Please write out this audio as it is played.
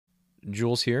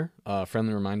Jules here.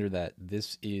 Friendly reminder that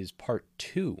this is part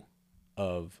 2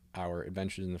 of our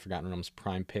Adventures in the Forgotten Realms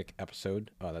Prime Pick episode.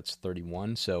 That's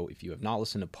 31. So if you have not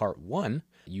listened to part 1,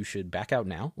 you should back out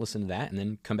now, listen to that, and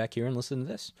then come back here and listen to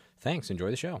this. Thanks.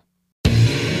 Enjoy the show.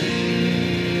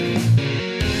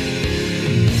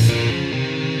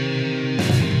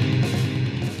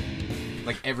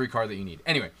 Like every card that you need.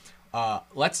 Anyway,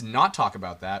 let's not talk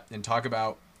about that and talk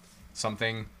about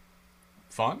something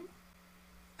fun,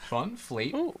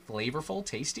 flavorful,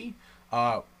 tasty.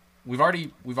 We've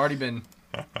already been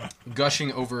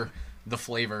gushing over the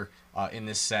flavor in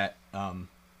this set.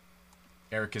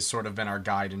 Eric has sort of been our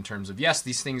guide in terms of, yes,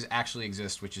 these things actually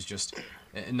exist, which is just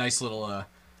a nice little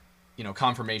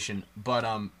confirmation.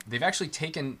 But they've actually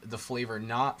taken the flavor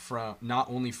not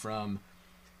only from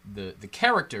the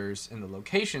characters and the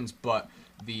locations, but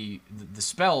the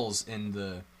spells and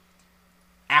the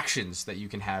actions that you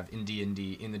can have in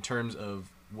D&D in the terms of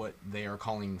what they are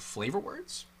calling flavor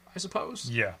words, I suppose.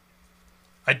 Yeah.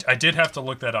 I did have to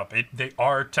look that up. They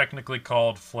are technically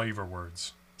called flavor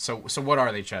words. So what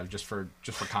are they, Chev, just for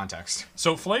context?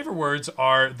 So flavor words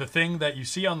are the thing that you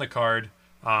see on the card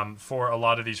for a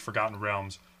lot of these Forgotten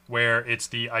Realms, where it's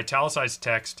the italicized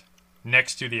text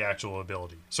next to the actual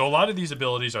ability. So a lot of these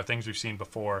abilities are things we've seen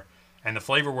before, and the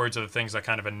flavor words are the things that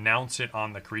kind of announce it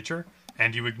on the creature,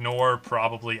 and you ignore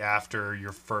probably after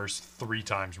your first 3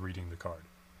 times reading the card.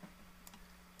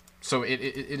 So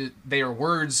they are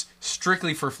words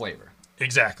strictly for flavor.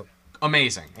 Exactly.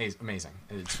 Amazing.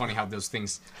 It's funny how those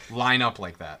things line up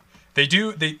like that. They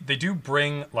do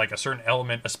bring like a certain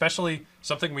element, especially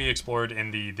something we explored in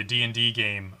the D&D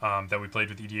game that we played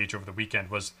with EDH over the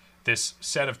weekend, was this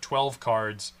set of 12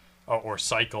 cards or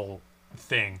cycle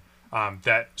thing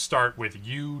that start with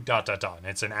you ... and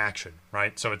it's an action,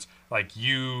 right? So it's like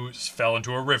you fell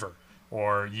into a river,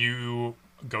 or you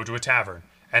go to a tavern,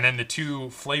 and then the 2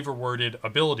 flavor worded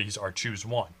abilities are choose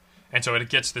one. And so it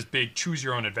gets this big choose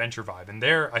your own adventure vibe. And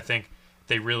there, I think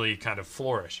they really kind of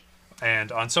flourish.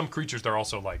 And on some creatures, they're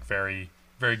also like very,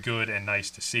 very good and nice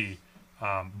to see.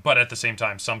 But at the same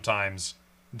time, sometimes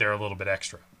they're a little bit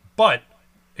extra. But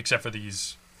except for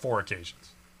these 4 occasions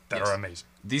that are amazing.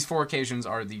 These 4 occasions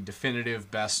are the definitive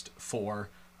best 4.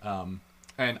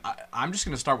 And I'm just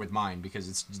going to start with mine because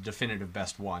it's the definitive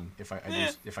best one, if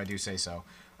I do say so.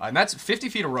 And that's 50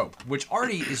 feet of rope, which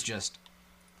already is just...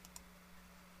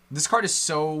 This card is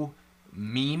so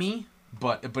memey,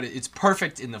 but it's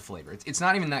perfect in the flavor. It's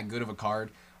not even that good of a card.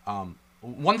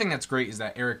 One thing that's great is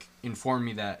that Eric informed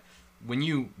me that when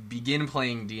you begin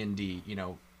playing D&D,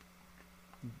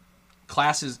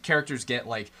 characters get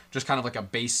like just kind of like a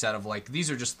base set of like,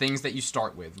 these are just things that you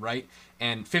start with, right?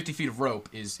 And 50 feet of rope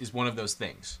is one of those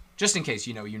things. Just in case,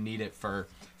 you need it for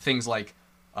things like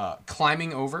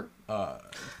climbing over,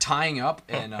 tying up,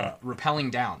 and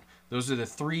rappelling down. Those are the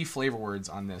 3 flavor words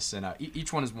on this, and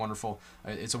each one is wonderful.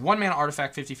 It's a 1-mana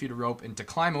artifact, 50 feet of rope, and to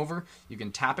climb over, you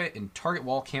can tap it, and target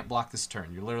wall can't block this turn.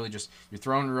 You're literally you're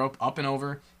throwing the rope up and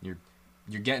over, and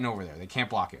you're getting over there. They can't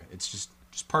block it. It's just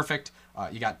perfect.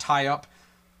 You got tie up,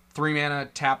 3 mana,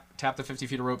 tap the 50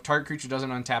 feet of rope. Target creature doesn't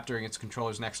untap during its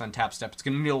controller's next untap step. It's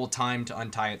going to need a little time to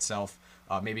untie itself,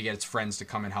 maybe get its friends to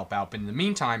come and help out, but in the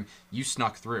meantime, you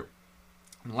snuck through.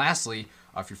 And lastly,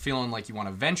 if you're feeling like you want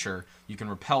to venture, you can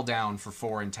rappel down for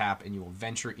 4 and tap, and you will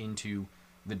venture into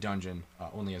the dungeon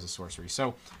only as a sorcery.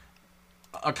 So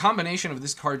a combination of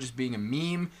this card just being a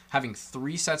meme, having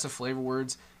 3 sets of flavor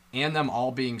words, and them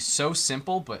all being so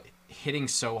simple but hitting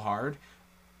so hard,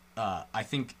 I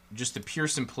think just the pure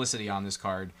simplicity on this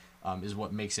card is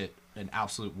what makes it an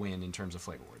absolute win in terms of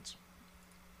flavor words.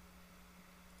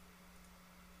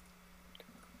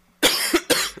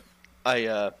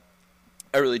 I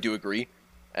really do agree.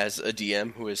 As a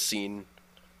DM who has seen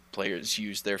players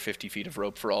use their 50 feet of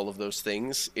rope for all of those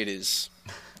things, it's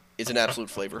an absolute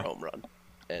flavor home run.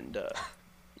 And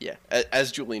yeah,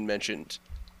 as Julian mentioned,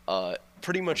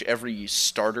 pretty much every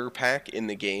starter pack in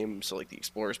the game, so like the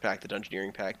Explorers pack, the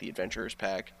Dungeoneering pack, the Adventurers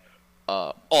pack,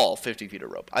 all 50 feet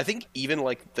of rope. I think even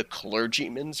like the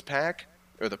Clergyman's pack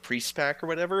or the Priest pack or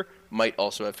whatever might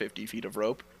also have 50 feet of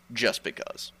rope, just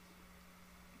because.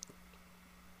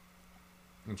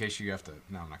 In case you have to...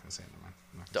 No, I'm not going to say it. Never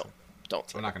mind.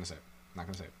 Don't. I'm not going to say it. I'm not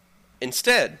going to say it.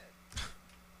 Instead,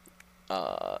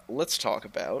 let's talk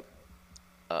about...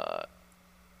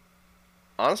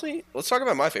 honestly, let's talk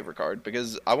about my favorite card,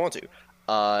 because I want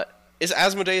to. Is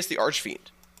Asmodeus the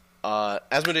Archfiend.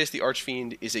 Asmodeus the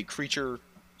Archfiend is a creature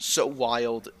so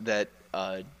wild that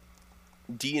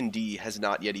D&D has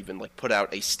not yet even put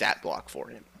out a stat block for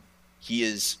him. He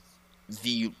is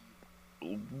the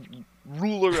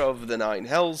ruler of the 9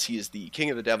 hells. He is the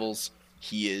king of the devils.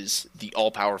 He is the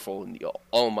all-powerful and the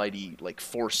almighty, like,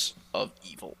 force of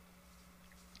evil.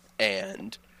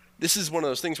 And this is one of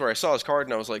those things where I saw his card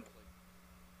and I was like,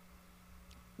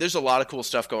 there's a lot of cool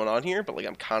stuff going on here, but, like,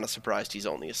 I'm kind of surprised he's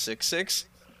only a 6/6.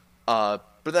 But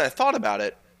then I thought about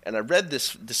it, and I read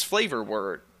this flavor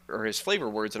word, or his flavor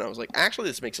words, and I was like, actually,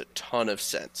 this makes a ton of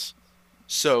sense.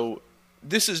 So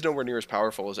this is nowhere near as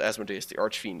powerful as Asmodeus the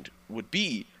Archfiend would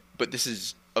be, but this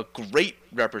is a great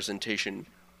representation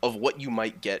of what you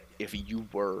might get if you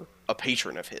were a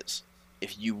patron of his.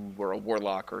 If you were a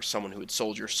warlock or someone who had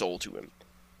sold your soul to him,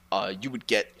 you would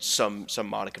get some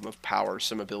modicum of power,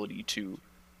 some ability to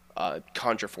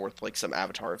conjure forth like some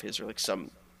avatar of his, or like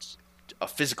a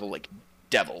physical like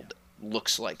devil that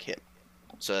looks like him.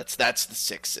 So that's the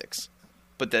 6/6.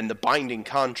 But then the binding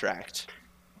contract,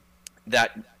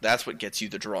 that's what gets you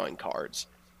the drawing cards.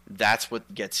 That's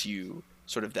what gets you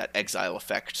sort of that exile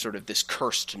effect, sort of this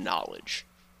cursed knowledge.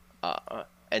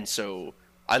 And so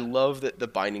I love that the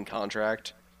binding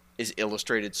contract is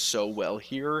illustrated so well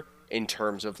here in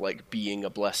terms of like being a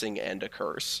blessing and a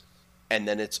curse. And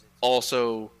then it's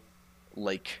also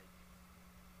like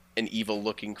an evil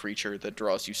looking creature that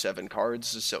draws you 7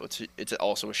 cards. So it's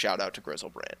also a shout out to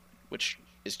Grizzlebrand, which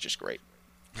is just great.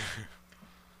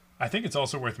 I think it's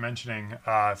also worth mentioning,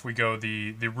 if we go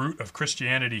the root of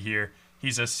Christianity here,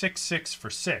 he's a 6/6 for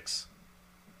 6,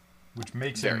 which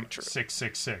makes him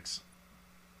 6/6/6.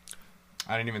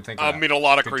 I didn't even think of I that. mean, a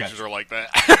lot of Good creatures catch. are like that.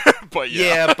 But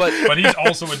yeah. But he's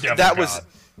also a devil god.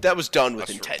 That was done with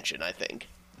That's true. intention, I think.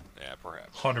 Yeah,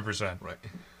 perhaps. 100%. Right.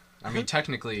 I mean,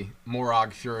 technically,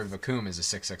 Morag Fury of Vakum is a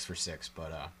 6/6 for 6,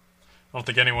 but I don't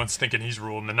think anyone's thinking he's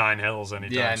ruling the 9 hills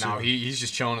anytime yeah, soon. no, he's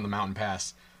just chilling in the mountain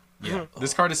pass. Yeah,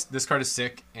 this card is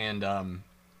sick, and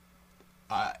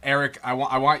Eric, I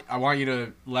want you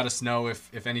to let us know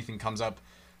if anything comes up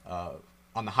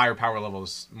on the higher power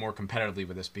levels more competitively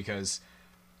with this, because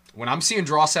when I'm seeing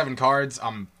draw 7 cards,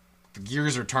 the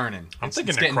gears are turning. I'm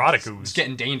thinking Necrotic Ooze. It's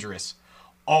getting dangerous.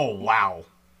 Oh wow!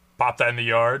 Pop that in the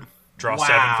yard. Draw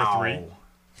 7 for 3.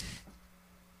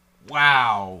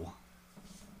 Wow.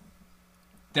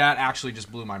 That actually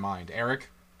just blew my mind. Eric,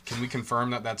 can we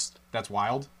confirm that that's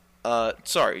wild?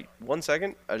 Sorry, 1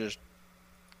 second. Can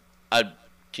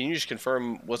you just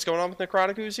confirm what's going on with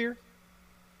Necrotic Ooze here?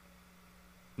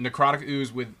 Necrotic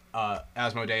Ooze with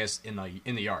Asmodeus in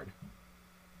the yard.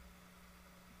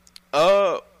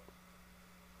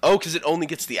 Oh, because it only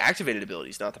gets the activated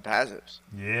abilities, not the passives.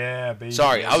 Yeah, baby.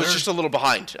 Sorry, Yes, I was sir. just a little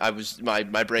behind.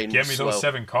 My brain Get was me slow. those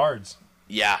 7 cards.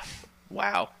 Yeah.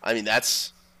 Wow. I mean,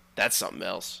 that's something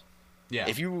else. Yeah.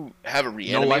 If you have a life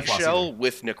reanimate loss shell either.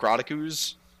 with Necrotic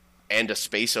Ooze and a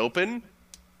space open,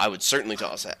 I would certainly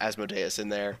toss Asmodeus in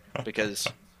there, because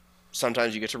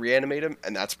sometimes you get to reanimate him,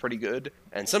 and that's pretty good.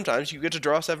 And sometimes you get to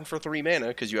draw 7 for 3 mana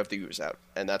because you have the Ooze out,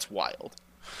 and that's wild.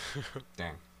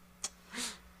 Dang.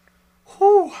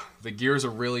 Whew. The gears are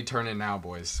really turning now,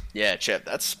 boys. Yeah, Chet,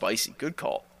 that's spicy. Good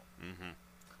call.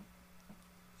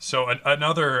 So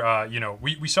another,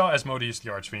 we saw Asmodeus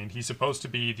the Archfiend. He's supposed to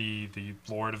be the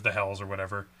Lord of the Hells or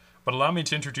whatever. But allow me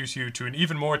to introduce you to an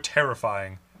even more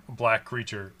terrifying black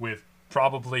creature with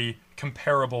probably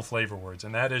comparable flavor words,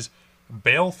 and that is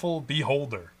Baleful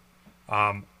Beholder.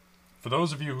 For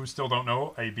those of you who still don't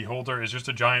know, a Beholder is just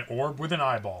a giant orb with an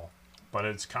eyeball, but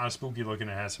it's kind of spooky looking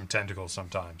and has some tentacles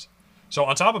sometimes. So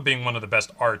on top of being one of the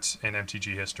best arts in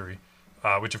MTG history,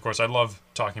 which of course I love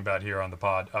talking about here on the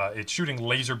pod, it's shooting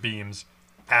laser beams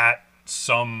at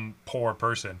some poor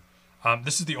person.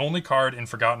 This is the only card in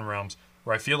Forgotten Realms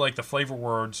where I feel like the flavor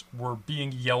words were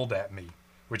being yelled at me,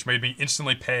 which made me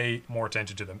instantly pay more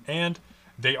attention to them. And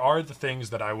they are the things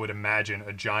that I would imagine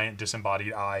a giant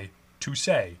disembodied eye to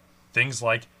say. Things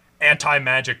like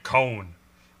Anti-Magic Cone,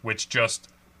 which just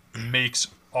makes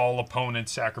all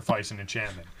opponents sacrifice an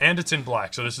enchantment. And it's in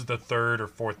black, so this is the 3rd or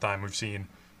 4th time we've seen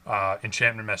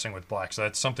enchantment messing with black, so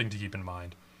that's something to keep in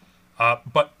mind.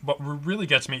 But what really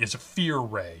gets me is a Fear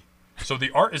Ray. So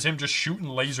the art is him just shooting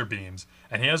laser beams,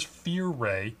 and he has Fear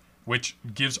Ray, which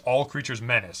gives all creatures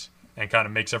menace, and kind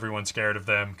of makes everyone scared of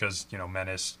them, because,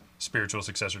 menace, spiritual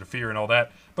successor to fear and all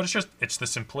that. But it's the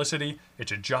simplicity,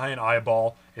 it's a giant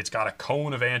eyeball, it's got a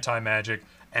cone of anti-magic,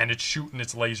 and it's shooting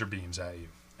its laser beams at you.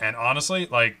 And honestly,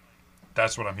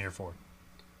 that's what I'm here for.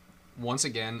 Once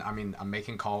again, I mean, I'm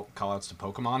making call-outs to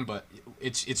Pokemon, but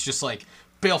it's just like,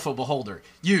 Baleful Beholder,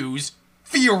 use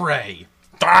Fear Ray.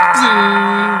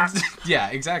 Yeah,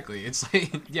 exactly. It's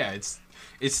like, yeah,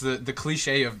 it's the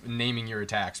cliche of naming your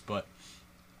attacks, but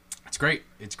it's great.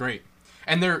 It's great.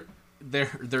 And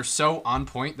they're so on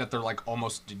point that they're like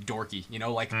almost dorky,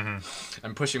 like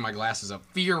I'm pushing my glasses up.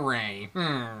 Fear Ray.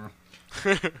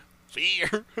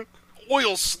 Fear.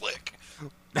 oil slick.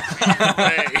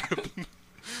 Hey.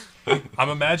 I'm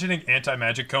imagining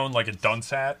anti-magic cone like a dunce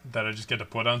hat that I just get to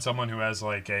put on someone who has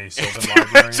like a Sylvan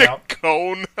library out.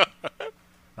 Cone.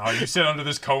 Oh, you sit under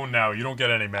this cone now. You don't get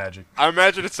any magic. I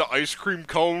imagine it's an ice cream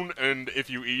cone, and if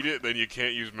you eat it, then you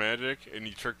can't use magic, and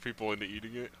you trick people into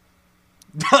eating it.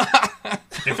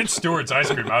 If it's Stewart's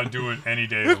ice cream, I would do it any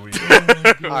day of the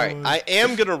week. Alright, I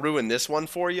am going to ruin this one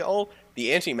for you all.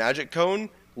 The anti-magic cone,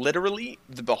 literally,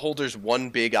 the beholder's one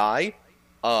big eye.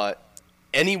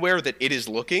 Anywhere that it is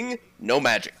looking, no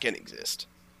magic can exist.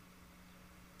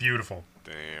 Beautiful.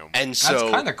 Damn. And so...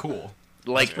 That's kind of cool.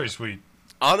 That's pretty sweet.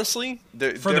 Honestly,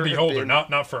 for the beholder,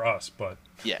 not for us, but...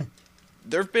 Yeah.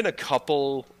 There have been a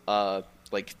couple,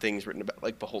 things written about,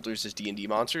 like, beholders as D&D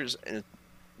monsters, and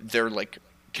they're, like,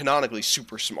 canonically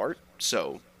super smart,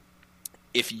 so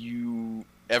if you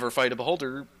ever fight a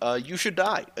beholder, you should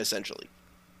die, essentially.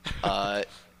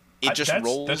 It just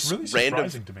rolls that's really random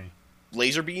surprising to me.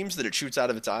 laser beams that it shoots out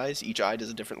of its eyes. Each eye does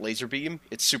a different laser beam.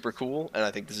 It's super cool, and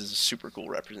I think this is a super cool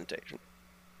representation.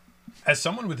 As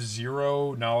someone with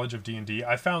zero knowledge of D&D,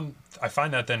 I find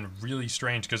that then really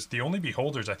strange, because the only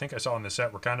beholders I think I saw in the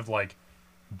set were kind of like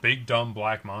big dumb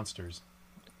black monsters,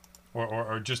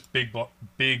 or just big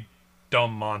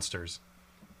dumb monsters.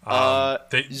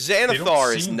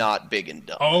 Xanathar is not big and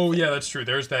dumb. Oh yeah, that's true.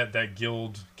 There's that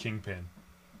guild kingpin.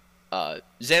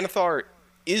 Xanathar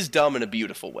is dumb in a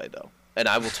beautiful way, though, and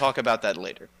I will talk about that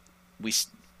later. We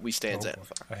stand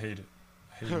Xanathar. I hate it.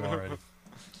 I hate him already.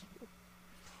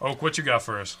 Oak, what you got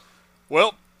for us?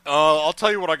 Well, I'll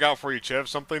tell you what I got for you, Chev.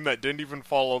 Something that didn't even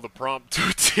follow the prompt to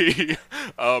a T,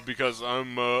 because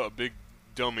I'm a big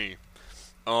dummy.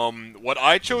 What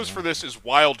I chose for this is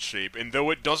Wild Shape, and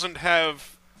though it doesn't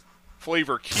have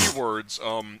flavor keywords,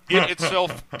 it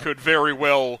itself could very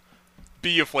well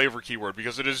be a flavor keyword,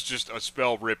 because it is just a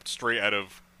spell ripped straight out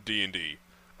of D&D.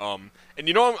 And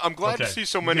you know, I'm glad to see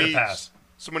so many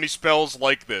spells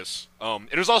like this.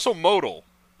 It is also modal.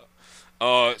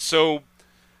 So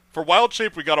for Wild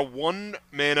Shape, we got a 1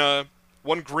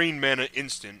 green mana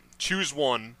instant. Choose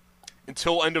one.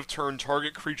 Until end of turn,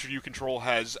 target creature you control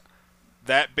has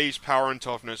that base power and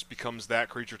toughness, becomes that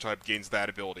creature type, gains that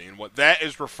ability. And what that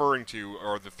is referring to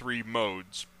are the 3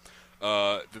 modes.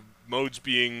 The modes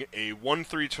being a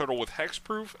 1/3 turtle with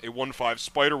hexproof, a 1/5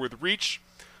 spider with reach,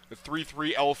 a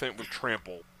 3/3 elephant with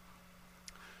trample.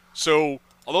 So,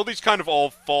 although these kind of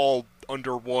all fall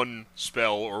under one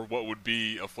spell, or what would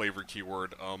be a flavor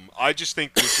keyword, I just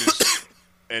think this is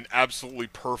an absolutely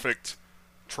perfect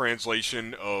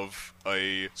translation of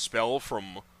a spell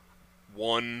from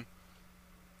one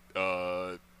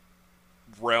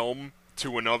realm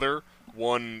to another,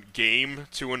 one game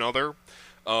to another,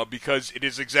 because it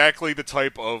is exactly the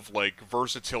type of like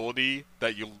versatility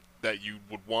that you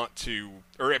would want to,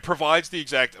 or it provides the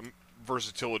exact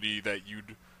versatility that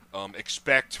you'd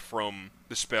expect from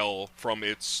the spell from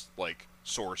its like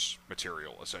source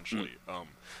material, essentially.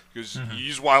 Because you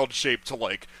use Wild Shape to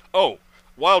like,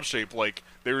 Wild Shape, like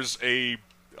there's a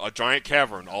giant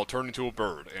cavern, I'll turn into a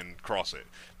bird and cross it.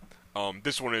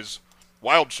 This one is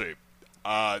Wild Shape.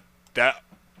 That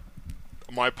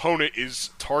my opponent is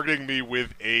targeting me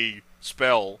with a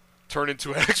spell, turn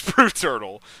into an hexproof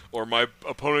turtle, or my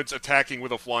opponent's attacking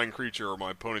with a flying creature, or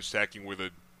my opponent's attacking with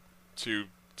a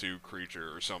 2/2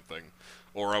 creature or something,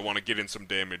 or I want to get in some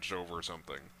damage over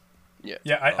something. Yeah,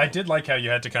 I did like how you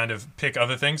had to kind of pick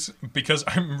other things, because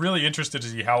I'm really interested to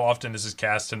see how often this is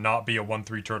cast to not be a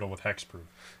 1/3 turtle with hexproof.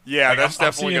 Yeah, like, that's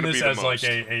definitely going to be the most. I'm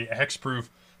seeing this as like a hexproof,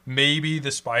 maybe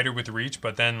the spider with reach,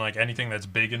 but then like anything that's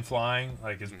big and flying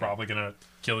like is probably going to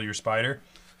kill your spider.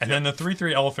 And then the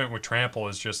 3/3 elephant with trample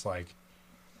is just like,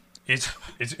 it's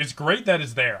great that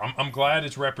it's there. I'm glad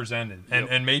it's represented,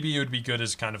 and maybe it would be good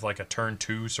as kind of like a turn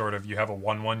 2 sort of. You have a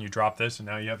 1/1, you drop this, and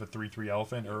now you have a 3/3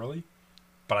 elephant early.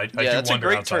 But I do that's wonder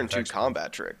a great turn 2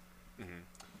 combat trick.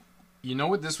 You know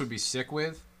what this would be sick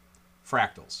with?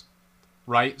 Fractals,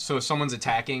 right? So if someone's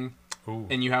attacking,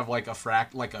 and you have like a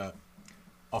 4/4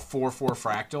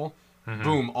 fractal,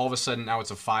 boom! All of a sudden now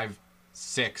it's a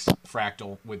 5/6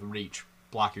 fractal with reach,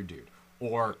 block your dude.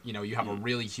 Or you have a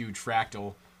really huge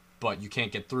fractal, but you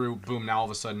can't get through. Boom! Now all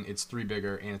of a sudden it's 3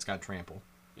 bigger and it's got trample.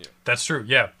 Yeah, that's true.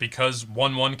 Yeah, because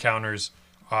 1/1 counters.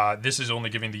 This is only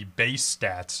giving the base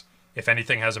stats. If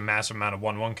anything has a massive amount of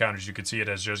 1/1 counters, you could see it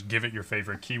as just give it your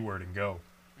favorite keyword and go.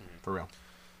 For real.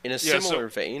 In a similar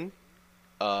vein,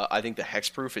 I think the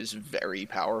hexproof is very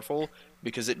powerful,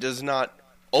 because it does not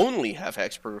only have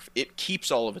hexproof, it keeps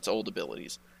all of its old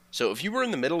abilities. So if you were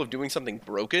in the middle of doing something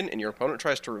broken and your opponent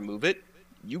tries to remove it,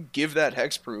 you give that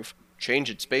hexproof, change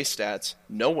its base stats,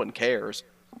 no one cares,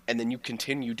 and then you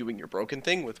continue doing your broken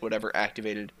thing with whatever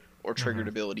activated or triggered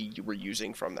ability you were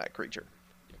using from that creature.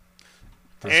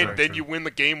 And then you win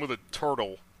the game with a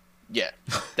turtle. Yeah,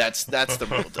 that's the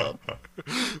real dub.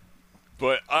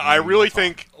 But I really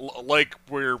think, like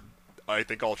I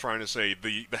think all trying to say,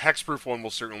 the hexproof one will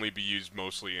certainly be used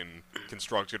mostly in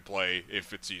constructed play,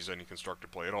 if it sees any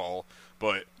constructed play at all.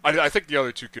 But I think the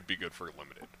other two could be good for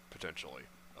limited, potentially.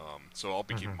 So I'll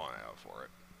be keeping my eye out for it.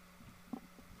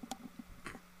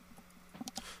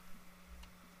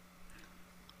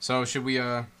 So should we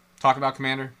talk about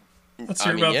Commander? Let's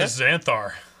hear about this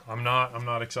Xanthar. I'm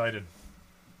not excited.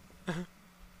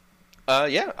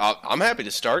 Yeah, I'm happy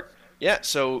to start. Yeah,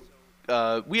 so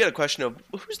we had a question of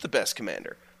who's the best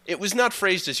commander. It was not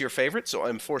phrased as your favorite, so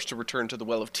I'm forced to return to the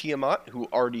Well of Tiamat, who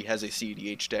already has a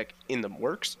CEDH deck in the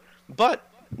works. But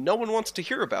no one wants to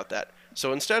hear about that,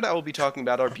 so instead I will be talking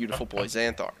about our beautiful boy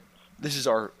Xanthar. This is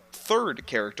our third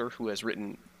character who has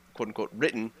written, quote-unquote,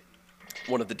 written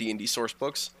one of the D&D source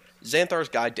books, Xanthar's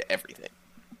Guide to Everything.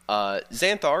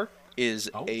 Xanthar is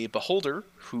a beholder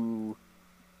who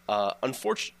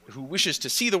who wishes to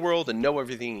see the world and know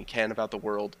everything he can about the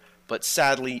world, but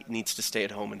sadly needs to stay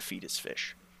at home and feed his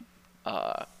fish.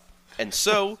 And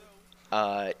so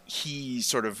he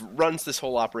sort of runs this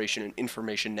whole operation and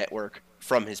information network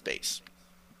from his base.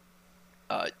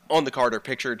 On the card are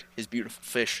pictured his beautiful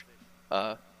fish.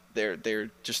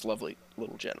 They're just lovely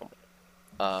little gentlemen.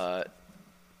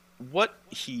 What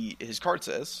his card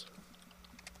says...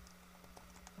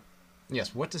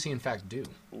 Yes, what does he in fact do?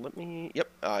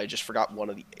 I just forgot one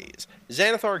of the A's.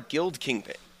 Xanathar Guild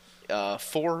Kingpin.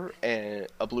 4 and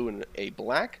a blue and a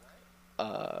black.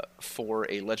 For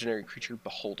a legendary creature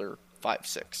beholder,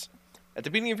 5/6. At the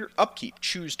beginning of your upkeep,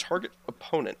 choose target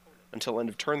opponent. Until end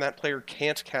of turn, that player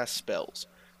can't cast spells.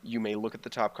 You may look at the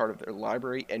top card of their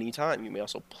library anytime. You may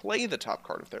also play the top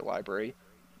card of their library.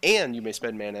 And you may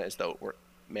spend mana as though it were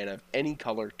mana of any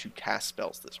color to cast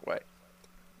spells this way.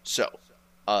 So...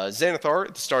 Xanathar,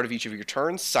 at the start of each of your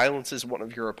turns, silences one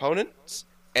of your opponents,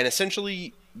 and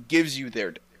essentially gives you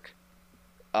their deck.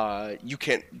 You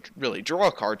can't really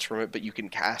draw cards from it, but you can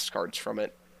cast cards from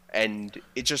it, and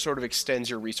it just sort of extends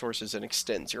your resources and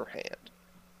extends your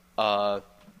hand.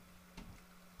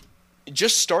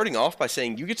 Just starting off by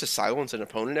saying you get to silence an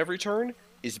opponent every turn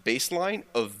is baseline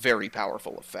a very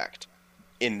powerful effect,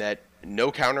 in that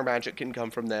no counter magic can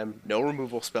come from them, no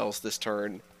removal spells this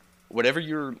turn. Whatever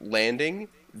you're landing,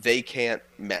 they can't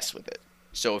mess with it.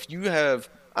 So if you have,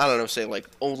 I don't know, say like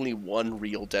only one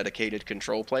real dedicated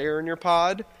control player in your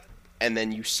pod, and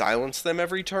then you silence them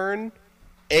every turn,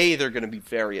 A, they're going to be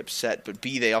very upset, but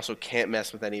B, they also can't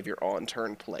mess with any of your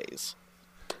on-turn plays.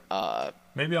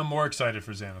 Maybe I'm more excited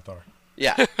for Xanathar.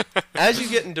 Yeah. As you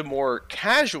get into more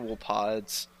casual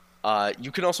pods,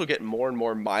 you can also get more and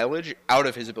more mileage out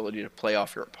of his ability to play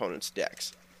off your opponent's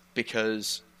decks.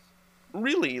 Because...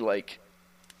 really, like,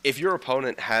 if your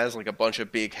opponent has, like, a bunch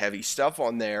of big, heavy stuff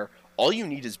on there, all you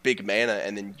need is big mana,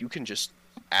 and then you can just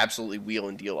absolutely wheel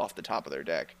and deal off the top of their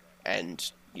deck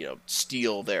and, you know,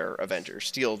 steal their Avengers,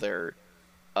 steal their,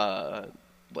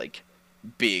 like,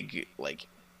 big, like,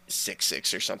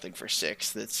 6/6 or something for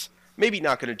 6 that's maybe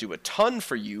not going to do a ton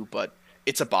for you, but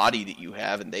it's a body that you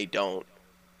have and they don't.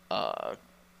 And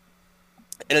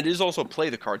it is also play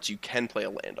the cards. You can play a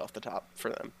land off the top for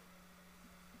them.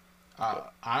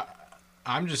 I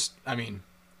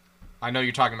know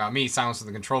you're talking about me, Silence of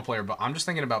the Control Player, but I'm just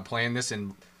thinking about playing this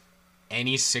in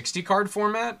any 60-card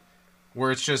format, where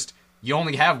it's just, you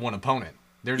only have one opponent.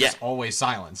 They're just always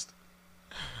silenced.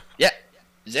 Yeah,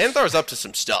 Xanathar's up to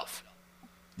some stuff.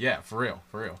 Yeah, for real.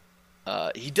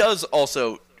 He does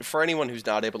also, for anyone who's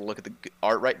not able to look at the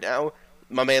art right now,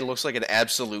 my man looks like an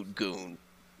absolute goon.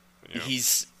 Yep.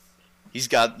 He's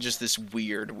got just this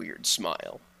weird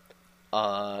smile.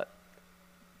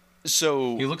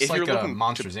 So he looks like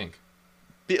Monsters Inc.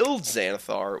 Build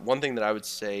Xanathar, one thing that I would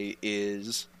say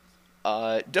is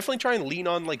definitely try and lean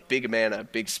on like big mana,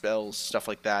 big spells, stuff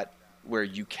like that, where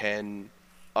you can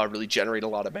really generate a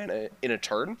lot of mana in a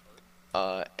turn.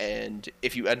 And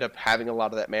if you end up having a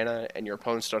lot of that mana and your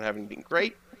opponents don't have anything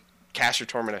great, cast your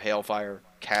Torment of Hailfire,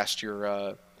 cast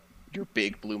your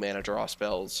big blue mana draw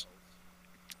spells,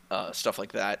 stuff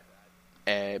like that.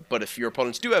 But if your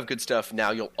opponents do have good stuff,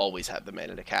 now you'll always have the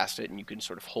mana to cast it, and you can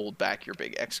sort of hold back your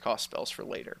big X-cost spells for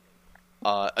later.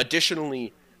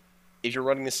 Additionally, if you're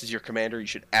running this as your commander, you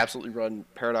should absolutely run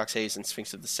Paradox Haze and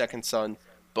Sphinx of the Second Sun.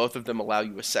 Both of them allow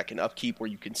you a second upkeep where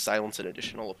you can silence an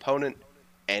additional opponent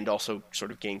and also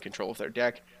sort of gain control of their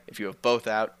deck. If you have both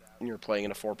out and you're playing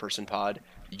in a 4-person pod,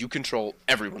 you control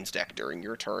everyone's deck during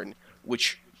your turn,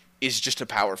 which is just a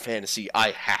power fantasy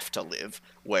I have to live,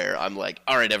 where I'm like,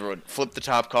 all right, everyone, flip the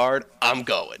top card, I'm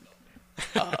going.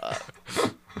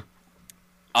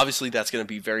 Obviously, that's going to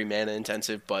be very mana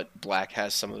intensive, but Black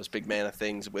has some of those big mana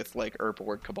things with like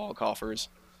Urborg, Cabal Coffers,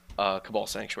 Cabal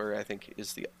Sanctuary, I think,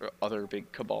 is the other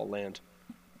big Cabal land.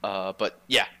 But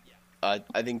yeah, I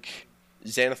think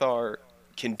Xanathar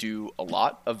can do a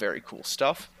lot of very cool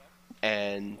stuff,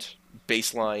 and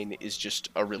Baseline is just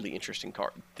a really interesting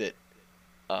card that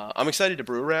I'm excited to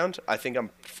brew around. I think I'm,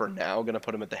 for now, going to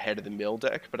put him at the head of the mill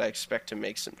deck, but I expect to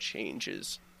make some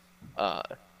changes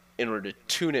in order to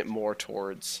tune it more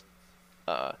towards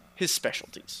his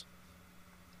specialties.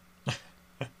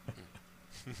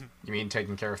 You mean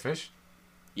taking care of fish?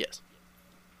 Yes.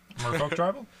 Merfolk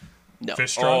tribal? No.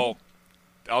 Fish tribal?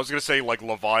 I was gonna say like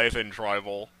Leviathan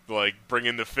tribal, like bring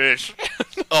in the fish.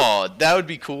 Oh, that would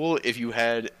be cool if you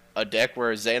had a deck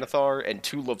where Xanathar and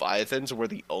 2 Leviathans were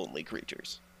the only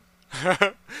creatures.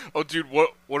 Oh, dude,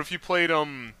 what if you played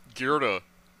Girda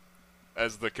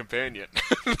as the companion?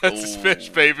 That's Ooh. fish,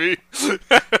 baby.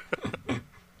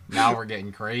 Now we're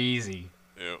getting crazy.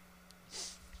 Yeah.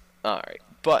 All right,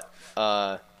 but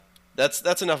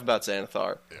that's enough about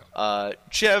Xanathar. Yeah.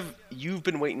 Chev, you've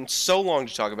been waiting so long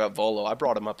to talk about Volo. I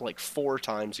brought him up like 4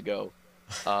 times ago.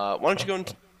 Why don't you go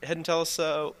ahead and tell us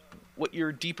what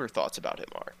your deeper thoughts about him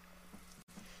are?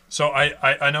 So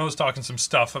I know I was talking some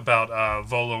stuff about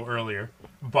Volo earlier,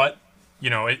 but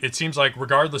it seems like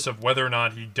regardless of whether or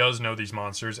not he does know these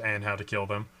monsters and how to kill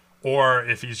them, or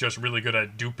if he's just really good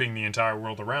at duping the entire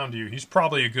world around you, he's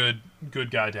probably a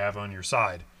good guy to have on your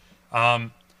side.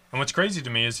 And what's crazy to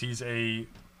me is he's I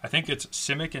think it's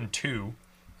Simic and 2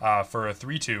 for a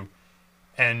 3/2,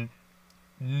 and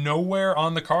nowhere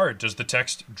on the card does the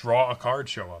text "draw a card"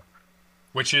 show up,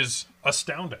 which is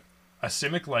astounding. A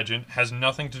Simic legend has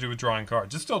nothing to do with drawing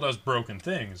cards. It still does broken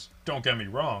things, don't get me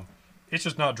wrong. It's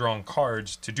just not drawing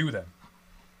cards to do them.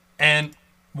 And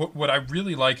what I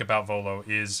really like about Volo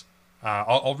is,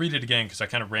 I'll read it again because I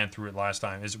kind of ran through it last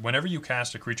time, is whenever you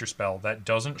cast a creature spell that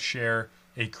doesn't share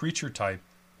a creature type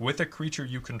with a creature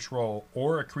you control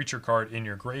or a creature card in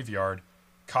your graveyard,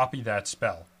 copy that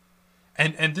spell.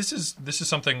 And this is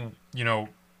something,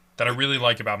 that I really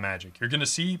like about Magic. You're going to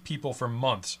see people for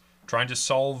months trying to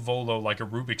solve Volo like a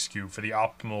Rubik's Cube for the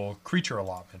optimal creature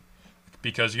allotment.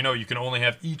 Because, you can only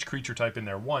have each creature type in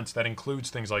there once. That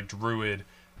includes things like Druid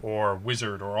or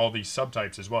Wizard or all these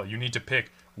subtypes as well. You need to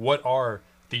pick what are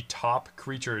the top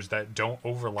creatures that don't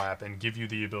overlap and give you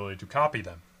the ability to copy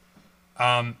them.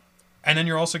 And then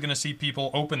you're also going to see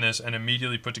people open this and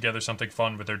immediately put together something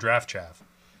fun with their draft chaff.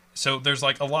 So there's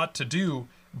like a lot to do,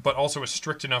 but also a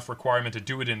strict enough requirement to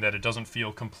do it in that it doesn't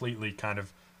feel completely kind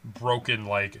of broken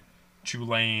like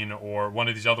Tulane or one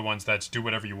of these other ones that's do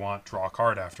whatever you want, draw a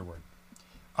card afterward.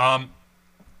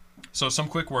 So some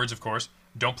quick words, of course.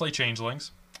 Don't play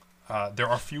changelings. There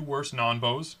are few worse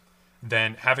non-bows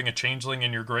than having a changeling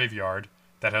in your graveyard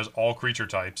that has all creature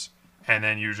types, and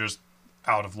then you're just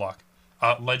out of luck.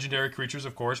 Legendary creatures,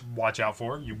 of course, watch out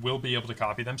for. You will be able to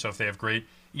copy them, so if they have great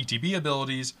ETB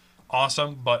abilities,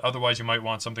 awesome, but otherwise you might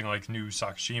want something like New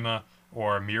Sakashima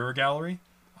or Mirror Gallery.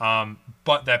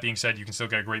 But that being said, you can still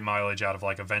get great mileage out of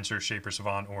like a Venser, Shaper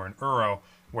Savant, or an Uro,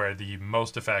 where the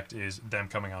most effect is them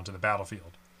coming onto the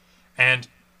battlefield. And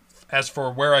as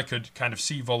for where I could kind of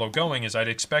see Volo going, is I'd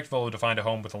expect Volo to find a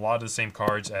home with a lot of the same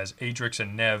cards as Adrix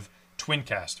and Nev Twin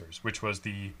Casters, which was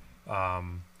the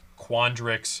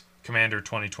Quandrix Commander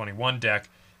 2021 deck,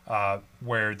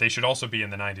 where they should also be in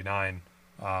the 99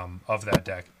 of that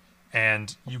deck.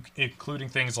 And including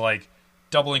things like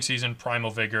Doubling Season,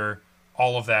 Primal Vigor,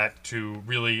 all of that to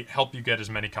really help you get as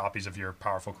many copies of your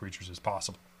powerful creatures as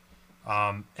possible.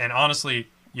 And honestly,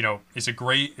 it's a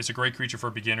great creature for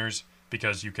beginners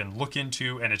because you can look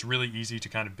into, and it's really easy to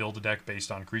kind of build a deck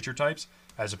based on creature types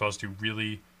as opposed to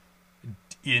really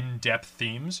in-depth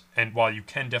themes. And while you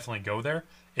can definitely go there,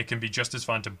 it can be just as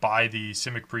fun to buy the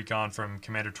Simic Precon from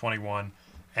Commander 21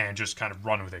 and just kind of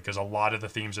run with it, because a lot of the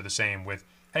themes are the same with,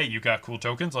 hey, you got cool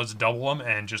tokens, let's double them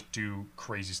and just do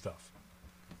crazy stuff.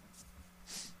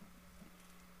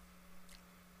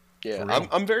 Yeah,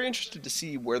 I'm very interested to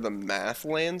see where the math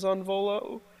lands on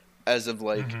Volo, as of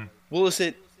like, well, is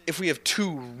it if we have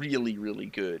 2 really, really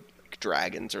good like,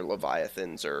 dragons or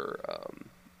leviathans or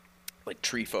like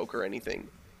tree folk or anything,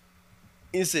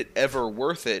 is it ever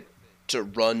worth it to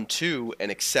run 2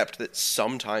 and accept that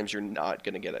sometimes you're not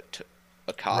going to get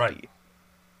a copy, right?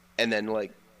 And then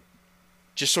like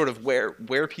just sort of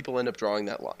where people end up drawing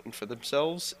that line for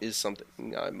themselves is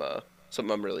something I'm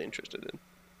really interested in.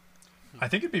 I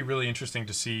think it'd be really interesting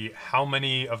to see how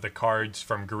many of the cards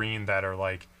from Green that are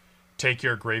like take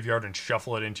your graveyard and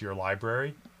shuffle it into your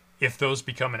library, if those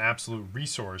become an absolute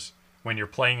resource when you're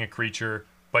playing a creature,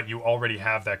 but you already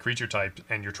have that creature type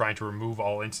and you're trying to remove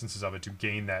all instances of it to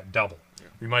gain that double. Yeah.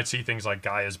 We might see things like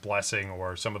Gaia's Blessing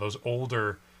or some of those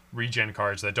older regen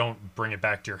cards that don't bring it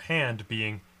back to your hand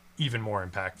being even more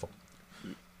impactful.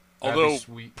 Although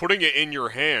putting it in your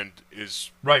hand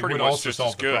is pretty much also just solve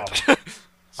as good. the problem.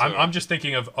 So. I'm just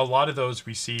thinking of a lot of those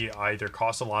we see either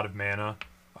cost a lot of mana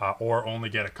or only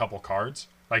get a couple cards.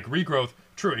 Like Regrowth,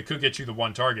 true, it could get you the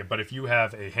one target, but if you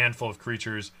have a handful of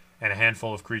creatures and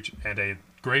a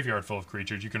graveyard full of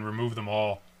creatures, you can remove them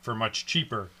all for much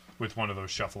cheaper with one of those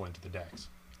shuffle into the decks.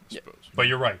 Yep. But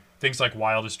you're right. Things like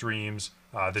Wildest Dreams,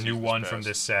 the new one from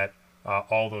this set,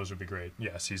 all those would be great.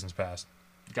 Yeah, Seasons Past.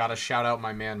 Gotta shout out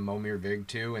my man Momir Vig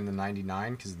too in the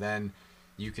 99, because then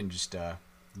you can just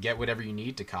get whatever you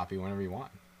need to copy whenever you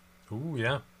want. Ooh,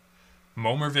 yeah.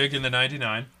 Momir Vig in the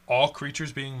 99, all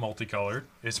creatures being multicolored,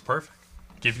 it's perfect.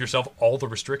 Give yourself all the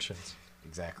restrictions.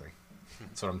 Exactly.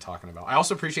 That's what I'm talking about. I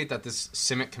also appreciate that this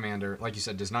Simic commander, like you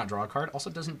said, does not draw a card. Also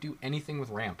doesn't do anything with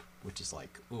ramp, which is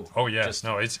like, ooh. Oh yeah,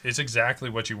 no, it's exactly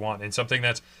what you want, and something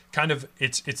that's kind of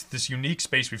it's this unique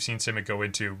space we've seen Simic go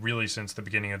into really since the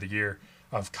beginning of the year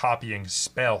of copying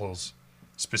spells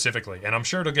specifically, and I'm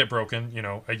sure it'll get broken,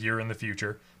 a year in the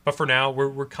future. But for now,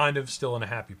 we're kind of still in a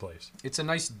happy place. It's a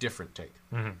nice, different take.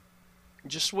 Mm-hmm.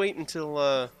 Just wait until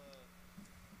I've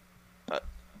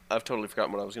totally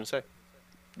forgotten what I was going to say.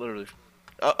 Literally.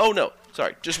 Oh no,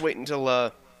 sorry. Just wait until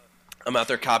I'm out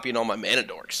there copying all my mana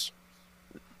dorks.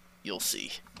 You'll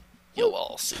see. You'll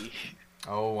all see.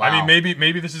 Oh wow. I mean,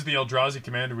 maybe this is the Eldrazi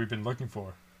commander we've been looking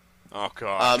for. Oh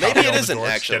god. Maybe it the isn't dorks,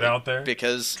 actually. get out there,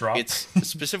 because drop. it's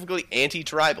specifically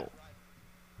anti-tribal.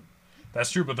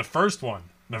 That's true, but the first one's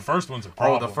a problem.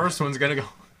 Oh, the first one's gonna go.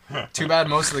 Too bad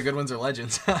most of the good ones are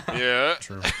legends. Yeah.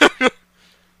 True.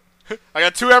 I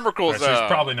got 2 Emrakuls. Right, so it's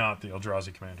probably not the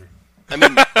Eldrazi commander. I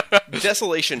mean,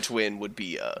 Desolation Twin would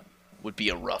be a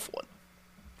rough one.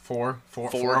 Four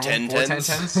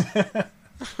 10/10s.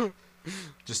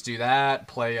 Just do that.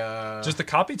 Play. Does the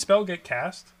copied spell get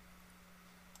cast?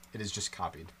 It is just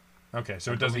copied. Okay,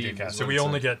 so I it doesn't believe get cast. is So what we it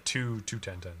only said. get two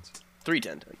 10/10s. 3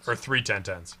 10/10s. Or 3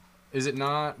 10/10s. Is it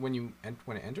not when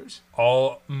it enters?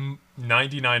 All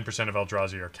 99% of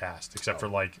Eldrazi are cast, except for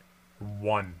like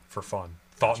one for fun.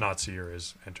 Thought Not Seer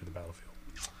is enter the battlefield.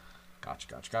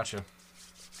 Gotcha.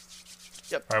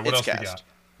 Yep. All right, what it's else we cast.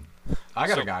 got? I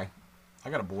got a guy. I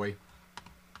got a boy.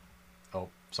 Oh,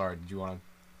 sorry. Did you want to?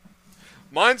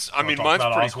 Mine's Talk pretty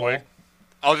about quick.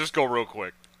 I'll just go real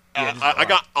quick. Yeah, I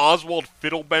got Oswald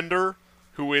Fiddlebender,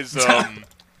 who is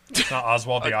It's not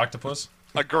Oswald the Octopus?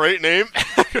 a great name.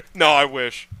 No, I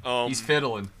wish. He's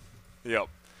fiddling. Yep.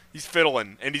 He's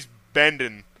fiddling, and he's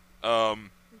bending.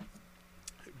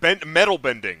 Metal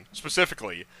bending,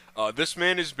 specifically. This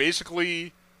man is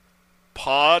basically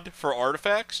pod for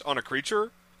artifacts on a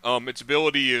creature. Its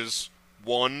ability is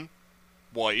 1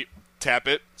 white, tap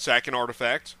it, sack an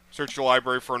artifact, search your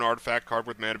library for an artifact card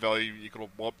with mana value equal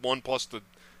to 1 plus the...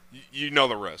 You know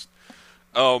the rest.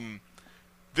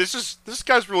 This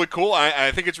guy's really cool. I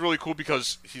think it's really cool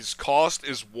because his cost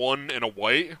is 1 and a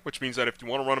white, which means that if you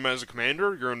want to run him as a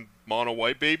commander, you're in mono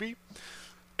white, baby.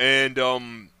 And,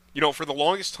 for the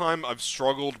longest time, I've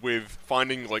struggled with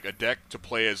finding, like, a deck to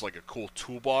play as, like, a cool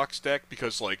toolbox deck,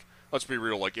 because, like, let's be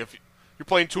real, like, if you're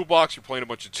playing toolbox, you're playing a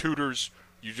bunch of tutors,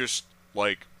 you just,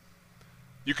 like,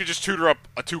 you could just tutor up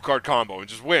a 2-card combo and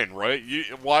just win, right?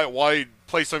 Why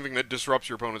play something that disrupts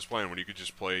your opponent's plan when you could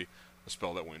just play a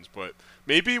spell that wins? But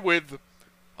maybe with,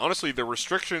 honestly, the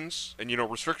restrictions, and,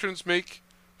 restrictions make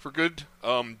for good,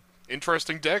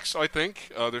 interesting decks, I think.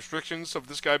 The restrictions of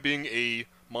this guy being a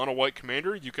mono-white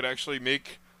commander, you could actually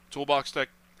make toolbox deck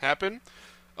happen.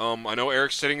 I know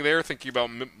Eric's sitting there thinking about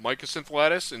Mycosynth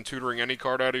Lattice and tutoring any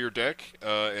card out of your deck,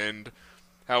 and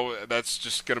how that's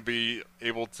just going to be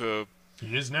able to...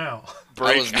 He is now.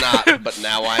 I was not, but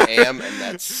now I am, and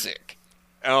that's sick.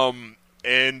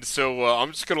 And so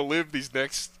I'm just going to live these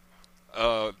next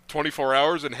 24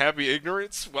 hours in happy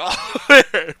ignorance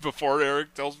before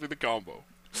Eric tells me the combo.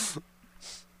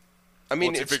 I mean,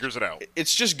 once he figures it out.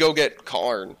 It's just go get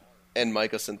Karn and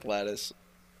Mycosynth Lattice.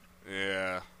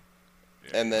 Yeah.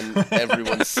 And then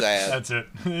everyone's sad. That's it.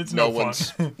 It's no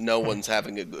fun. No one's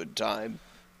having a good time.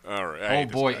 All right. Oh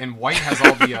boy, and White has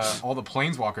all the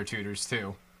Planeswalker tutors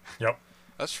too. Yep.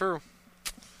 That's true.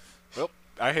 Well,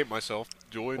 I hate myself.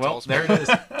 Julian, Well, tell us there about it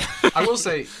is. I will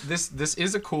say this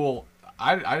is a cool.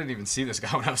 I didn't even see this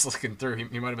guy when I was looking through.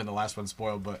 He might have been the last one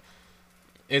spoiled, but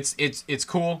it's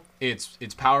cool.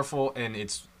 It's powerful, and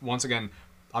it's, once again,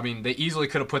 I mean, they easily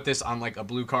could have put this on like a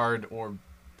blue card or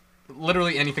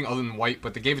literally anything other than white,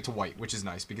 but they gave it to white, which is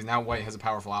nice because now white has a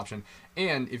powerful option.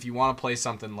 And if you want to play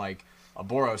something like a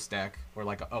Boros deck or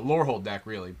like a Lorehold deck,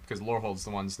 really, because Lorehold's the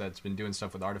ones that's been doing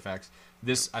stuff with artifacts,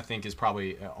 this I think is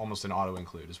probably almost an auto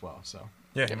include as well. So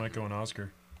Yeah, he might go in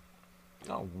Oscar.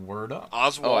 oh, word up,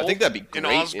 Oswald. Oh, I think that'd be great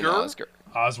in Oscar.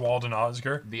 Oswald and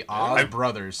Oscar. the Oz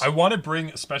brothers. I want to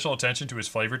bring special attention to his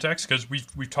flavor text because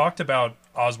we've talked about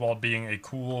Oswald being a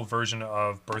cool version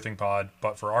of Birthing Pod,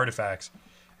 but for artifacts.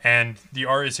 And the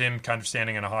art is him kind of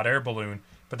standing in a hot air balloon,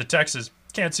 but the text is,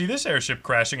 "Can't see this airship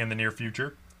crashing in the near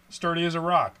future. Sturdy as a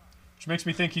rock," which makes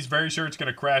me think he's very sure it's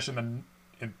going to crash in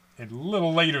a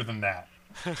little later than that.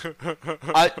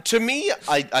 To me,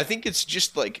 I think it's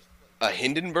just like a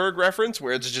Hindenburg reference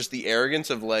where it's just the arrogance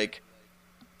of like,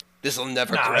 this'll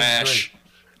never crash.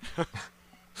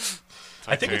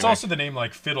 I think it's also the name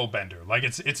like Fiddlebender. Like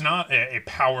it's not a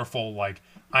powerful like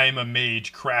I am a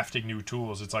mage crafting new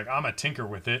tools. It's like I'm a tinker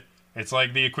with it. It's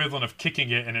like the equivalent of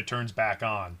kicking it and it turns back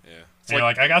on. Yeah. And you're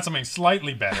like, I got something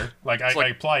slightly better. Like I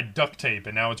applied duct tape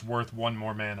and now it's worth 1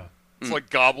 more mana. It's like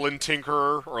Goblin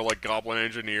Tinkerer or like Goblin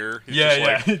Engineer. He's Yeah, just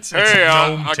yeah. like, It's hey,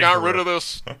 gnome I got tinkerer. rid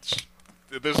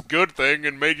of this good thing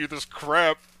and made you this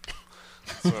crap.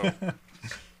 So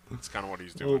that's kind of what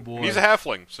he's doing. Oh, boy. And he's a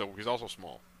halfling, so he's also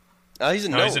small. He's a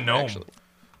gnome. He's a gnome. Actually.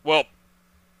 Well,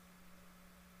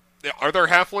 are there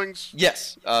halflings?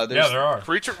 Yes. Yeah, there are.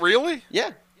 Creature? Really?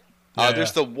 Yeah. Yeah, There's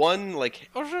yeah. the one like.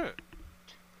 Oh shit!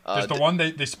 There's the one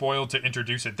they spoiled to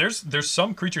introduce it. There's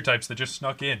some creature types that just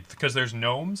snuck in because there's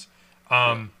gnomes.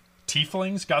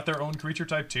 Tieflings got their own creature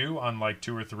type too on like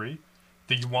 2 or 3.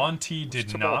 The Yuan-Ti did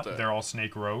What's not. about that? They're all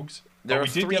snake rogues. There But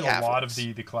are we did 3 get a lot of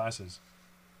halflings. the classes.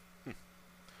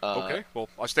 Okay, well,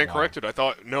 I stand wow. corrected. I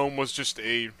thought gnome was just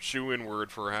a shoe-in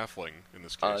word for a halfling in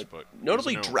this case, but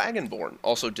Notably, he's a gnome. Dragonborn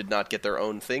also did not get their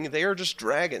own thing. They are just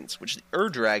dragons, which the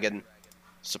Ur-Dragon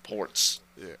supports.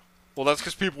 Yeah. Well, that's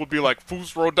because people would be like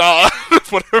Fus Roda,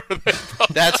 whatever they thought.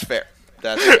 That's fair.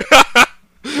 That's fair.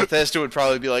 Bethesda would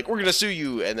probably be like, "We're gonna sue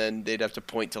you," and then they'd have to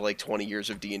point to like 20 years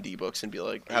of D&D books and be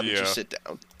like, "How about Yeah. you sit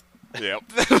down?" Yep.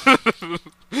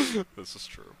 This is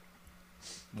true.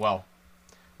 Well,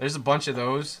 there's a bunch of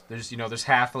those. There's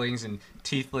halflings and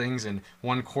tieflings and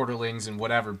 1/4lings and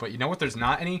whatever. But you know what? There's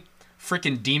not any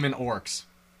freaking demon orcs.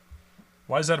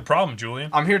 Why is that a problem, Julian?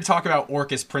 I'm here to talk about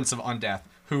Orcus, Prince of Undeath,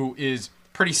 who is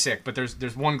pretty sick. But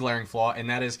there's one glaring flaw, and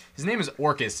that is his name is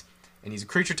Orcus, and he's a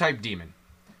creature type demon,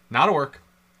 not orc,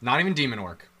 not even demon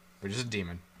orc, but just a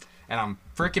demon. And I'm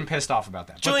freaking pissed off about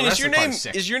that. But Julian, the is rest your of the card name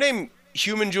sick. is your name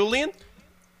Human Julian?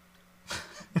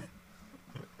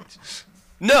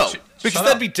 No, because shut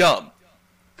that'd up. be dumb.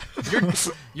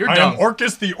 You're I dumb. am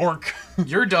Orcus the Orc.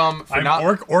 You're dumb for I'm not.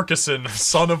 Orc Orcuson,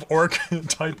 son of Orc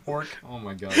type Orc. Oh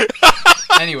my god.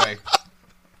 Anyway,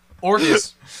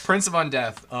 Orcus, Prince of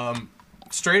Undeath.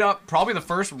 Straight up, probably the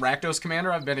first Rakdos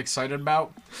commander I've been excited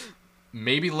about,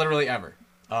 maybe literally ever.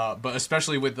 But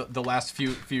especially with the last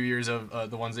few years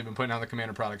of the ones they've been putting out on the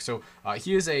commander product. So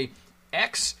he is a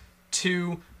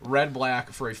X2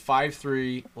 red-black for a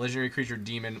 5/3 legendary creature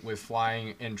demon with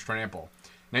flying and trample.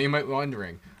 Now you might be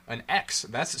wondering, an X,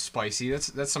 that's spicy.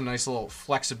 That's some nice little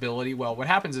flexibility. Well, what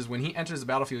happens is when he enters the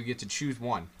battlefield, you get to choose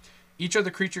one. Each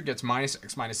other creature gets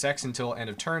 -X/-X until end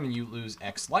of turn, and you lose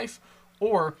X life.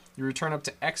 Or you return up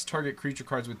to X target creature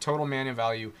cards with total mana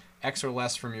value X or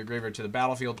less from your graveyard to the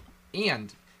battlefield,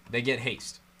 and they get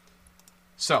haste.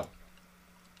 So,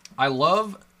 I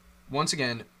love, once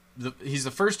again, he's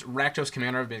the first Rakdos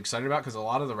commander I've been excited about because a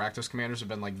lot of the Rakdos commanders have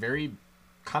been like very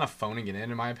kind of phoning it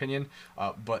in my opinion.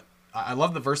 But I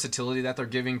love the versatility that they're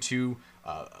giving to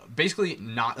basically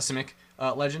not a Simic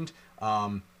legend.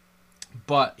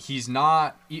 But he's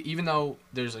not, even though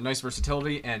there's a nice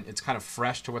versatility and it's kind of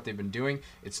fresh to what they've been doing,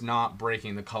 it's not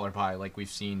breaking the color pie like we've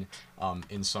seen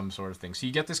in some sort of thing. So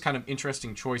you get this kind of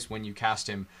interesting choice when you cast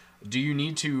him. Do you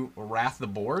need to wrath the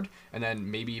board and then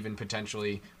maybe even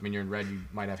potentially, I mean, you're in red, you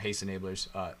might have haste enablers,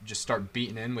 just start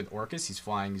beating in with Orcus. He's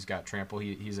flying, he's got trample,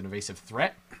 he's an evasive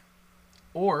threat.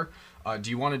 Or do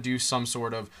you want to do some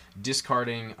sort of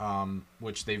discarding,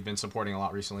 which they've been supporting a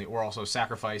lot recently, or also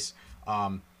sacrifice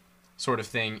sort of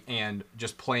thing, and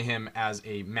just play him as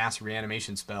a mass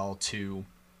reanimation spell to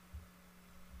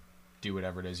do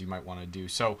whatever it is you might want to do.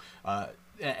 So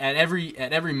at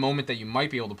every moment that you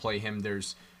might be able to play him,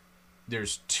 there's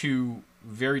 2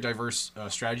 very diverse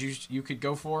strategies you could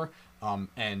go for,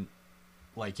 and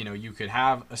like you could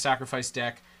have a sacrifice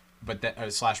deck, but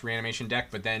that slash reanimation deck.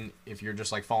 But then if you're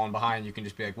just like falling behind, you can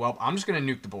just be like, well, I'm just gonna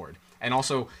nuke the board, and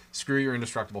also screw your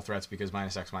indestructible threats because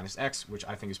 -X/-X, which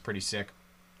I think is pretty sick.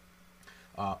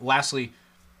 Lastly,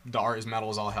 the art is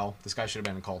metal as all hell. This guy should have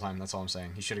been in Call Time. That's all I'm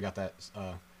saying. He should have got that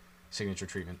signature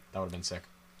treatment. That would have been sick.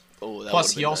 Oh, that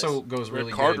Plus, he would've also been goes Rick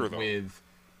really Carter, good though. with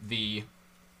the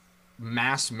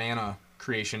mass mana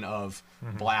creation of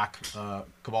black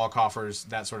Cabal coffers,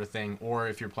 that sort of thing. Or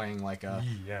if you're playing like a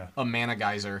mana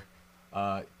geyser,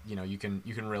 you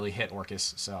can really hit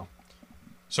Orcus. So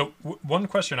one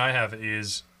question I have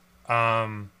is,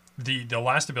 the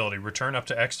last ability, return up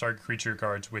to X target creature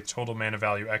cards with total mana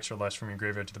value X or less from your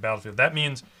graveyard to the battlefield. That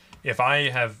means if I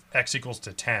have X equals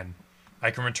to 10, I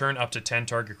can return up to 10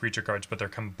 target creature cards, but their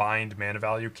combined mana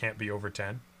value can't be over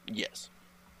 10? yes.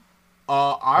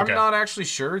 I'm Okay. not actually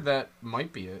sure. That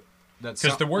might be it.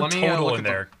 Because the word let me, total look in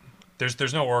at there,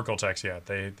 there's no Oracle text yet.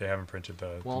 They haven't printed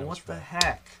the Well, notes what for the that.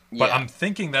 heck? But Yeah. I'm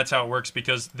thinking that's how it works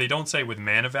because they don't say with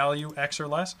mana value X or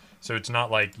less, so it's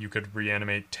not like you could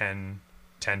reanimate 10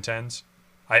 10s.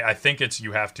 I think it's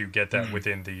you have to get that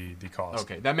within the cost.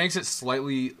 Okay, that makes it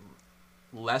slightly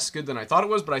less good than I thought it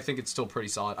was, but I think it's still pretty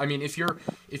solid. I mean, if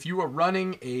you are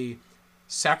running a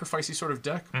sacrificey sort of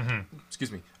deck,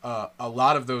 excuse me, a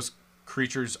lot of those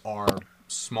creatures are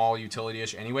small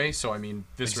utility-ish anyway. So I mean,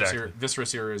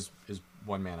 Viscerous here is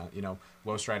 1 mana.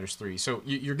 Low Strider's 3. So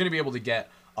you're going to be able to get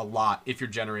a lot if you're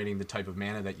generating the type of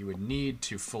mana that you would need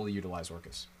to fully utilize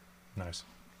Orcus. Nice.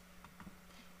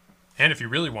 And if you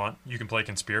really want, you can play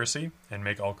Conspiracy and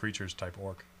make all creatures type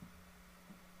Orc.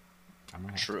 I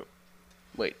might have to. True.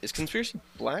 Wait, is Conspiracy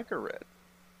black or red?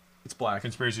 It's black.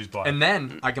 Conspiracy's black. And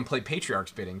then I can play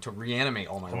Patriarch's Bidding to reanimate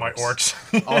all my all my orcs.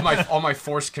 orcs. all my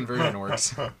forced conversion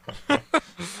orcs.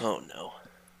 Oh no.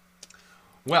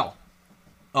 Well,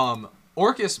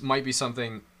 Orcus might be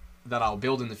something that I'll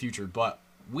build in the future, but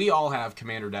we all have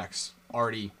commander decks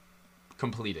already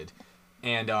completed.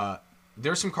 And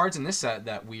there's some cards in this set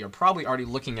that we are probably already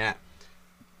looking at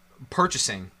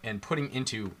purchasing and putting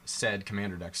into said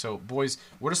commander deck. So, boys,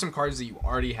 what are some cards that you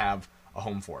already have a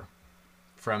home for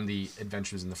from the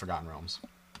Adventures in the Forgotten Realms?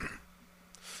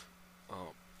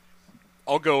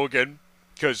 I'll go again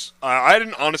because I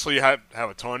didn't honestly have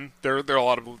a ton. There are a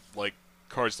lot of like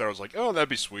cards that I was like, oh, that'd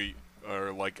be sweet,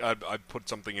 or like I'd put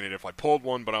something in it if I pulled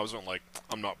one, but I wasn't like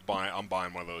I'm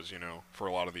buying one of those, for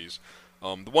a lot of these.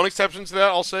 The one exception to that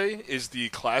I'll say is the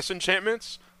class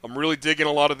enchantments. I'm really digging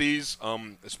a lot of these,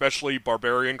 especially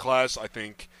Barbarian class, I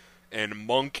think, and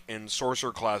Monk and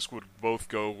Sorcerer class would both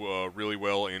go really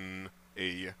well in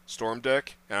a Storm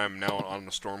deck. And I'm now on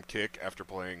the Storm kick after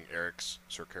playing Eric's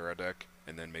Circara deck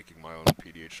and then making my own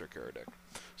PDH Circara deck.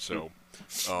 So,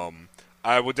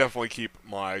 I would definitely keep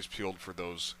my eyes peeled for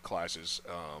those classes,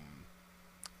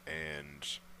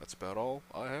 and that's about all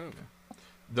I have.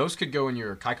 Those could go in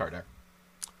your Kaikar deck.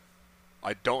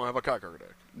 I don't have a Kaikar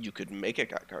deck. You could make a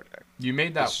Kaikar deck. You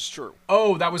made that. This is true.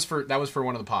 Oh, that was for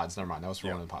one of the pods. Never mind. That was for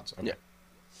one of the pods. Okay.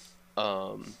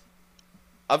 Yeah.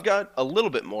 I've got a little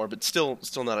bit more, but still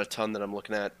not a ton that I'm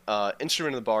looking at.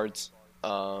 Instrument of the Bards.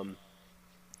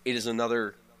 It is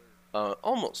another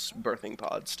almost birthing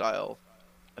pod style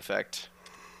effect.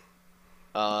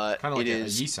 Kind of like it a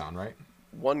is Yisan, right?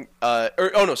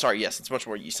 Yes, it's much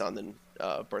more Yisan than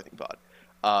birthing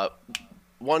pod.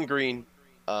 1 green.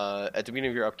 At the beginning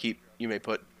of your upkeep, you may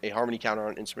put a harmony counter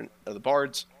on Instrument of the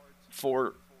Bards.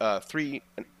 3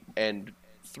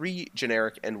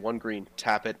 generic and 1 green.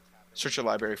 Tap it. Search your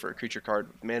library for a creature card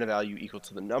with mana value equal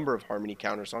to the number of harmony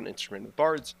counters on Instrument of the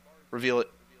Bards. Reveal it.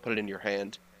 Put it in your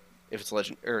hand. If it's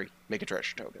legendary, make a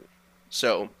treasure token.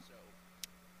 So,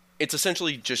 it's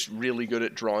essentially just really good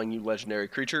at drawing you legendary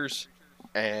creatures,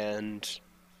 and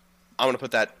I'm going to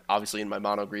put that, obviously, in my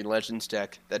mono green Legends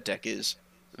deck. That deck is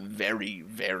very,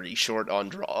 very short on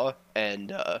draw,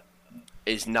 and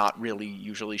is not really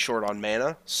usually short on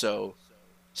mana, so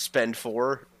spend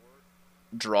 4,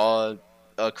 draw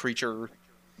a creature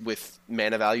with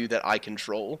mana value that I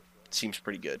control. Seems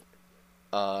pretty good.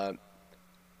 I'm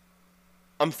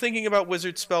thinking about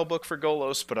Wizard Spellbook for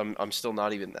Golos, but I'm still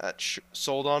not even that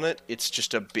sold on it. It's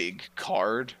just a big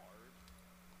card.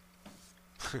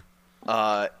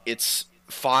 It's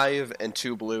 5 and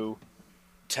 2 blue.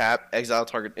 Tap, exile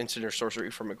target instant or sorcery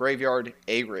from a graveyard,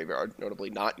 notably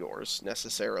not yours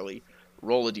necessarily.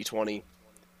 Roll a d20.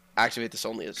 Activate this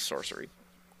only as a sorcery.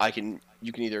 You can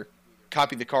either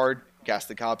copy the card, cast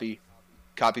the copy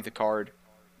the card,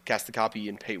 cast the copy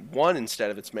and pay 1 instead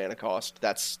of its mana cost.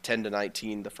 That's 10 to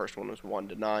 19. The first one was 1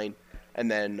 to 9. And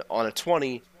then on a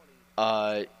 20,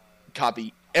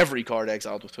 copy every card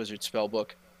exiled with Wizard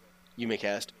Spellbook. You may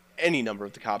cast any number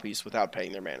of the copies without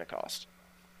paying their mana cost.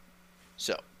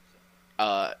 So,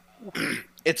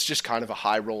 it's just kind of a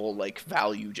high roll,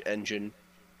 value engine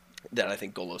that I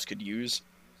think Golos could use.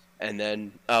 And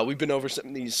then, we've been over some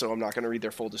of these, so I'm not going to read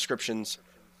their full descriptions.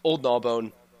 Old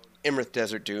Gnawbone, Imrith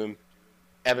Desert Doom,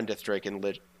 Evan Deathdrake, and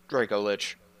Draco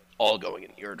Lich, all going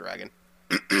in Ear Dragon.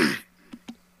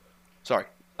 Sorry.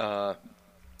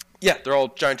 Yeah, they're all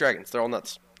giant dragons. They're all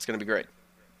nuts. It's going to be great.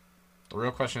 The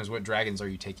real question is, what dragons are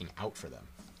you taking out for them?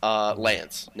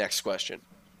 Lands. Next question.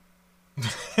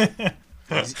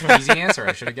 Easy answer.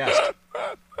 I should have guessed.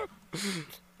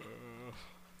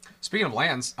 Speaking of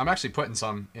lands, I'm actually putting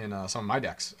some in some of my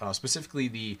decks, specifically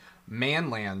the man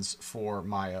lands for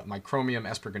my my Chromium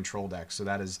Esper Control deck. So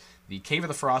that is the Cave of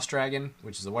the Frost Dragon,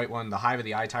 which is the white one, the Hive of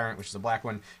the Eye Tyrant, which is the black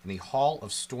one, and the Hall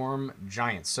of Storm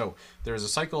Giants. So there's a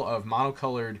cycle of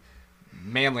monocolored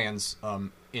man lands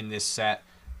in this set,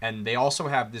 and they also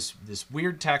have this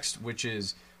weird text, which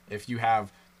is if you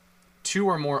have 2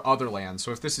 or more other lands.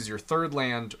 So if this is your 3rd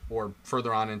land or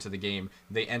further on into the game,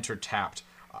 they enter tapped.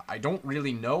 I don't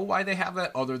really know why they have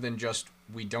that, other than just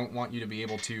we don't want you to be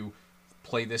able to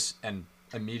play this and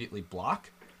immediately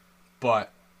block.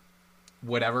 But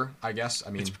whatever, I guess. I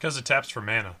mean, it's because it taps for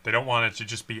mana. They don't want it to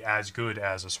just be as good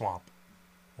as a swamp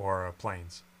or a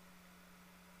plains,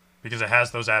 because it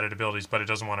has those added abilities, but it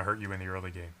doesn't want to hurt you in the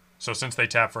early game. So since they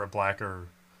tap for a black, or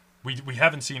we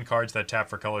haven't seen cards that tap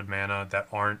for colored mana that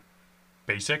aren't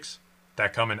basics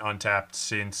that come in untapped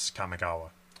since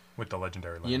Kamigawa with the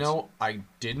legendary lands. You know, I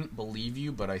didn't believe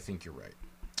you, but I think you're right.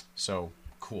 So,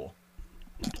 cool.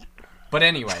 But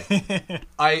anyway,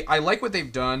 I like what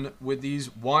they've done with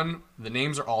these. One, the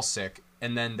names are all sick,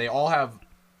 and then they all have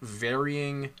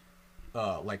varying,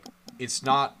 like, it's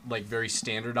not, like, very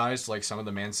standardized like some of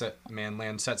the man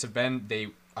land sets have been.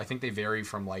 I think they vary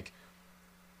from, like,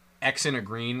 X in a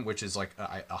green, which is like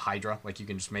a Hydra, like you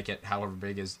can just make it however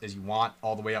big as you want,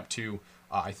 all the way up to,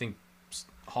 I think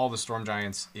Hall of the Storm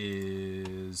Giants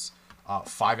is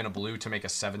 5 in a blue to make a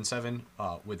 7/7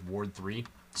 with Ward 3.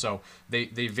 So they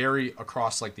vary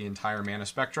across like the entire mana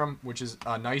spectrum, which is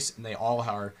nice, and they all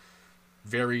are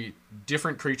very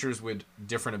different creatures with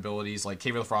different abilities. Like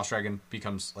Cave of the Frost Dragon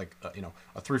becomes like a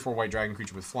 3/4 white dragon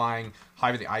creature with flying.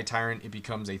 Hive of the Eye Tyrant, it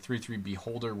becomes a 3/3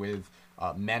 Beholder with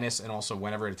menace, and also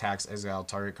whenever it attacks, exile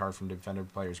target card from defender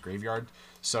player's graveyard.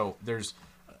 So there's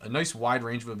a nice wide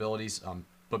range of abilities,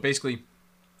 but basically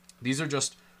these are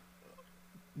just,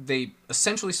 they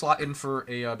essentially slot in for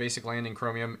a basic land in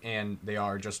Chromium, and they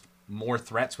are just more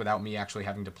threats without me actually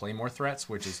having to play more threats,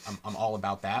 which is I'm all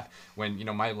about that. When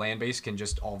my land base can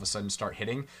just all of a sudden start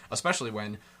hitting, especially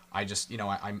when I just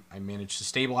I manage to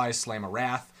stabilize, slam a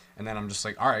Wrath, and then I'm just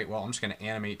like, all right, well, I'm just going to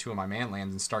animate 2 of my man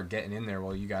lands and start getting in there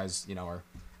while you guys are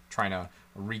trying to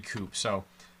recoup. So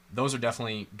those are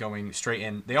definitely going straight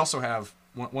in. They also have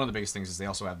one of the biggest things is they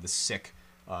also have the sick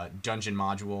dungeon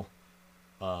module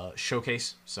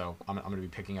showcase, so I'm going to be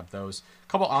picking up those. A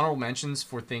couple honorable mentions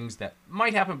for things that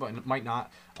might happen but might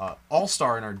not.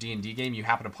 All-Star in our D&D game, you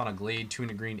happen upon a glade, 2 in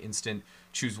a green instant,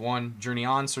 choose 1, journey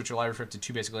on, search your library for up to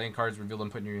 2 basic land cards, reveal them,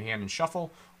 put in your hand and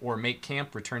shuffle, or make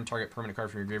camp, return target permanent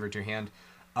card from your graveyard to your hand.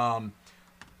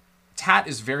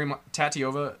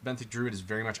 Tatiova, Benthic Druid, is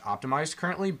very much optimized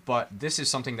currently, but this is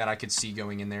something that I could see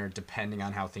going in there depending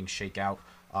on how things shake out.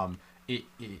 It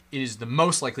is the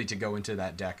most likely to go into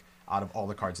that deck out of all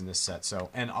the cards in this set. So,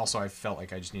 and also I felt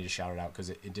like I just need to shout it out because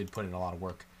it did put in a lot of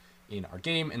work in our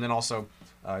game. And then also,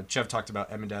 Chev talked about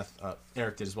Emendeth,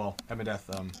 Eric did as well, Emendeth,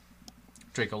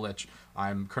 Draco Lich.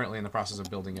 I'm currently in the process of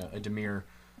building a Dimir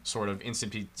sort of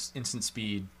instant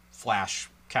speed, flash,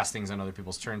 cast things on other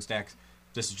people's turns deck.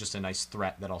 This is just a nice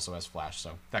threat that also has flash,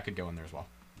 so that could go in there as well.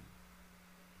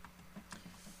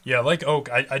 Yeah, like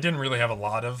Oak, I didn't really have a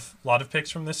lot of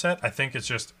picks from this set. I think it's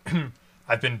just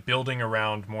I've been building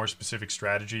around more specific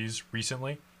strategies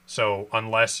recently. So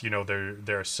unless they're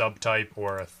a subtype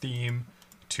or a theme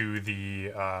to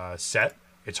the set,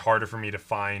 it's harder for me to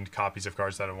find copies of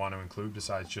cards that I want to include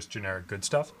besides just generic good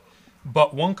stuff.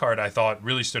 But one card I thought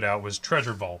really stood out was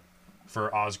Treasure Vault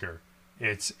for Oscar.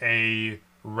 It's a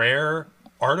rare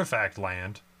artifact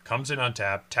land, comes in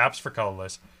untapped, taps for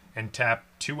colorless, and tap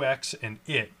 2x and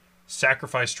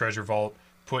sacrifice Treasure Vault,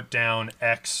 put down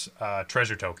X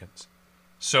treasure tokens.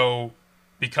 So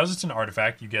because it's an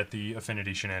artifact, you get the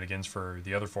affinity shenanigans for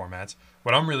the other formats.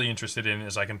 What I'm really interested in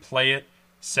is I can play it,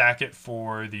 sack it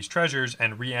for these treasures,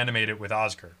 and reanimate it with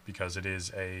Oscar, because it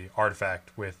is a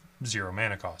artifact with 0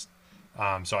 mana cost.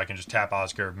 So I can just tap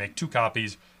Oscar, make 2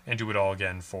 copies, and do it all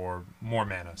again for more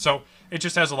mana. So it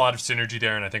just has a lot of synergy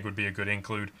there, and I think would be a good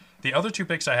include. The other 2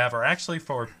 picks I have are actually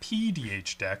for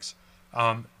PDH decks.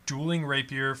 Dueling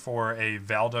Rapier for a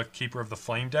Valda Keeper of the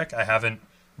Flame deck. I haven't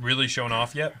really shown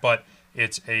off yet, but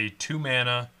it's a 2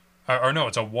 mana,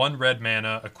 it's a 1 red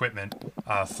mana equipment.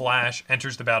 Flash,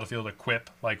 enters the battlefield, equip,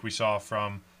 like we saw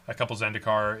from a couple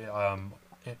Zendikar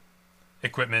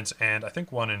equipments, and I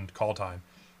think 1 in Call Time.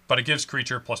 But it gives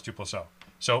creature +2/+0.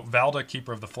 So Valda,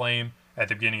 Keeper of the Flame, at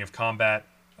the beginning of combat,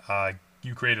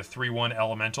 you create a 3/1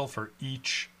 elemental for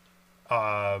each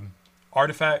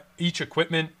artifact, each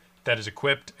equipment that is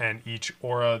equipped, and each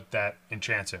aura that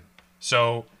enchants him.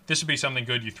 So this would be something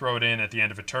good. You throw it in at the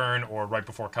end of a turn or right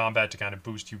before combat to kind of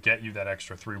boost you, get you that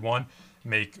extra 3/1,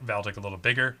 make Valdic a little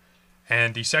bigger.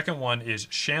 And the second one is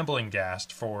Shambling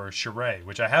Ghast for Shirei,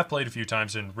 which I have played a few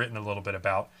times and written a little bit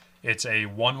about. It's a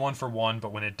 1/1 for 1,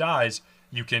 but when it dies,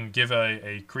 you can give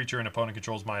a creature an opponent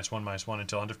controls -1/-1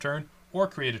 until end of turn, or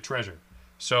create a treasure.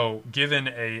 So given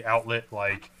a outlet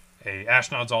like a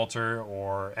Ashnod's Altar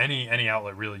or any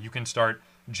outlet really, you can start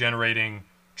generating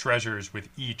treasures with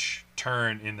each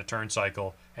turn in the turn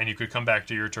cycle, and you could come back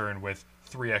to your turn with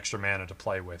 3 extra mana to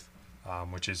play with,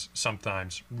 which is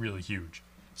sometimes really huge.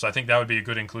 So I think that would be a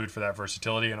good include for that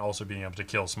versatility, and also being able to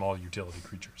kill small utility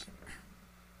creatures.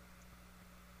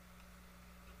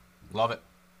 Love it.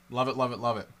 Love it, love it,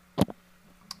 love it.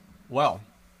 Well,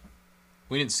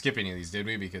 we didn't skip any of these, did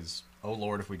we? Because, oh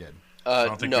Lord, if we did. I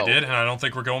don't think we did, and I don't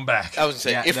think we're going back. I was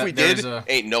going to say, if we did,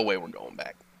 ain't no way we're going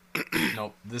back.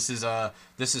 Nope. This is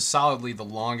solidly the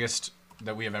longest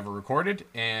that we have ever recorded,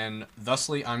 and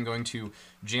thusly I'm going to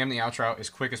jam the outro out as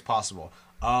quick as possible.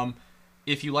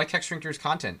 If you like Hexdrinkers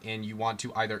content and you want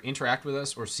to either interact with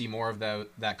us or see more of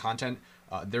that content,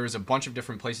 there is a bunch of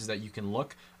different places that you can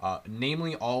look.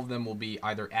 Namely, all of them will be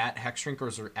either at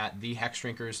Hexdrinkers or at the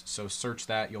Hexdrinkers, so search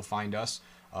that, you'll find us.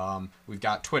 We've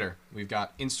got Twitter, we've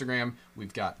got Instagram,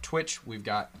 we've got Twitch, we've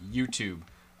got YouTube.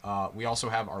 We also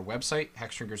have our website,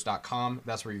 hexdrinkers.com.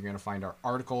 That's where you're going to find our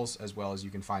articles, as well as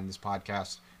you can find this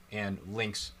podcast and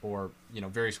links or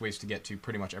various ways to get to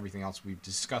pretty much everything else we've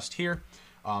discussed here.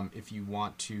 If you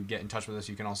want to get in touch with us,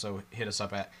 you can also hit us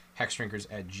up at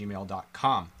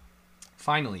hexdrinkers@gmail.com.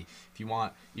 Finally, if you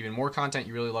want even more content,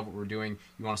 you really love what we're doing,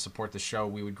 you want to support the show,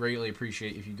 we would greatly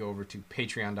appreciate if you go over to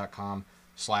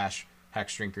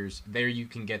patreon.com/Hexdrinkers. There you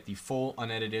can get the full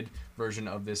unedited version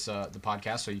of this the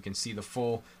podcast, so you can see the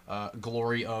full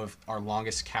glory of our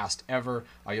longest cast ever.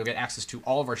 You'll get access to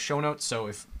all of our show notes, so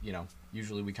if,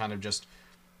 usually we kind of just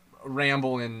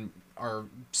ramble and are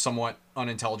somewhat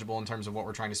unintelligible in terms of what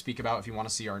we're trying to speak about. If you want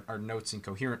to see our notes in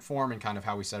coherent form and kind of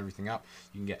how we set everything up,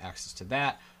 you can get access to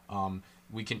that.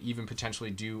 We can even potentially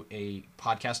do a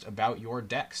podcast about your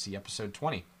deck, see episode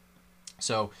 20.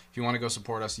 So if you want to go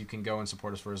support us, you can go and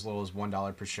support us for as little as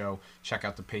 $1 per show. Check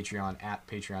out the Patreon at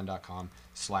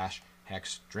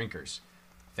patreon.com/Hexdrinkers.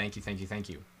 Thank you, thank you, thank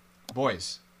you.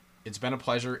 Boys, it's been a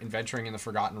pleasure adventuring in the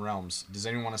Forgotten Realms. Does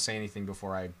anyone want to say anything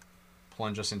before I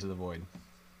plunge us into the void?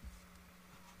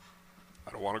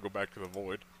 I don't want to go back to the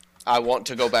void. I want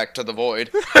to go back to the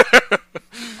void.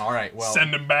 All right, well,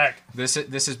 send them back. This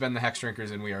has been the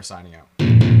Hexdrinkers, and we are signing out.